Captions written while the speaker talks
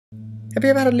Have you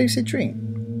ever had a lucid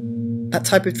dream? That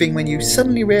type of dream when you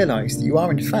suddenly realise that you are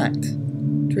in fact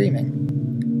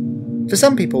dreaming. For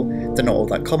some people, they're not all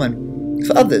that common.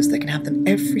 For others, they can have them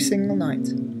every single night.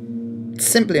 It's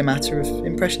simply a matter of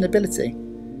impressionability.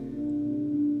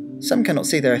 Some cannot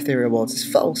see their ethereal worlds as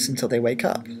false until they wake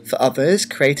up. For others,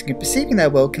 creating and perceiving their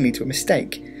world can lead to a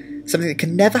mistake, something that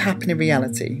can never happen in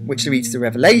reality, which leads to the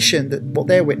revelation that what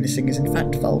they're witnessing is in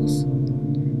fact false.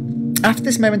 After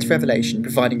this moment of revelation,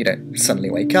 providing you don't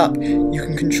suddenly wake up, you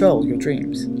can control your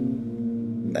dreams.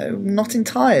 Though not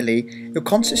entirely, your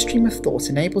conscious stream of thought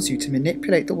enables you to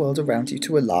manipulate the world around you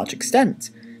to a large extent.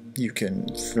 You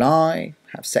can fly,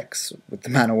 have sex with the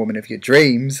man or woman of your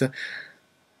dreams,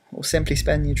 or simply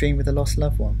spend your dream with a lost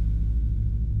loved one.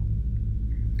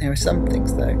 There are some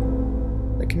things,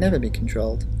 though, that can never be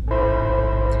controlled.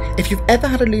 If you've ever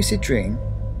had a lucid dream,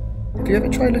 have you ever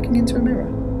tried looking into a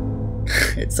mirror?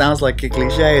 It sounds like a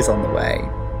cliché is on the way,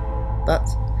 but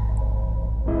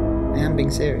I am being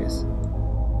serious.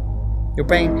 Your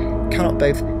brain cannot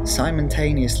both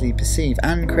simultaneously perceive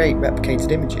and create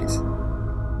replicated images.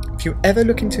 If you ever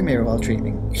look into a mirror while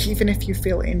dreaming, even if you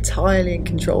feel entirely in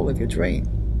control of your dream,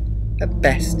 at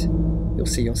best, you'll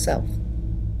see yourself.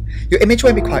 Your image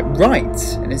won't be quite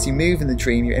right, and as you move in the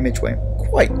dream, your image won't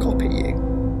quite copy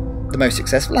you. The most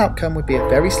successful outcome would be a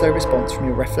very slow response from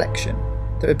your reflection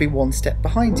that would be one step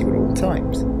behind you at all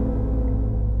times.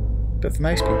 But for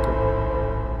most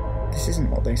people, this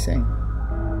isn't what they see.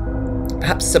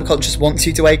 Perhaps the subconscious wants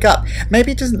you to wake up.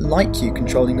 Maybe it doesn't like you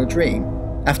controlling your dream.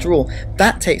 After all,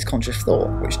 that takes conscious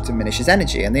thought, which diminishes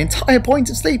energy, and the entire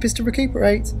point of sleep is to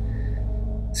recuperate.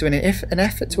 So in an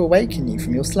effort to awaken you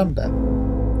from your slumber,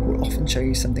 it will often show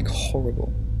you something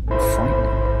horrible and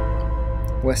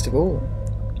frightening. Worst of all,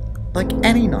 like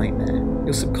any nightmare,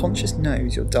 your subconscious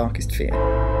knows your darkest fear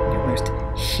and your most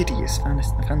hideous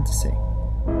fantasy.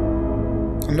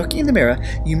 On looking in the mirror,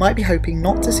 you might be hoping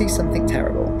not to see something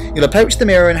terrible. You'll approach the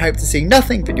mirror and hope to see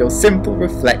nothing but your simple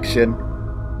reflection.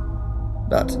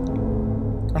 But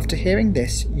after hearing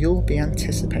this, you'll be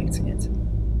anticipating it.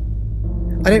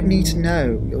 I don't need to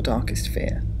know your darkest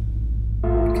fear,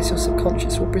 because your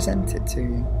subconscious will present it to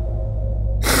you.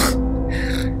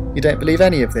 You don't believe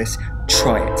any of this?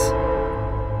 Try it.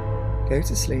 Go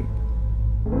to sleep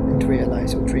and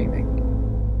realise you're dreaming.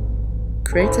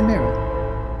 Create a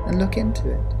mirror and look into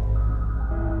it.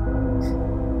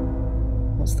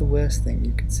 What's the worst thing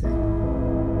you could see?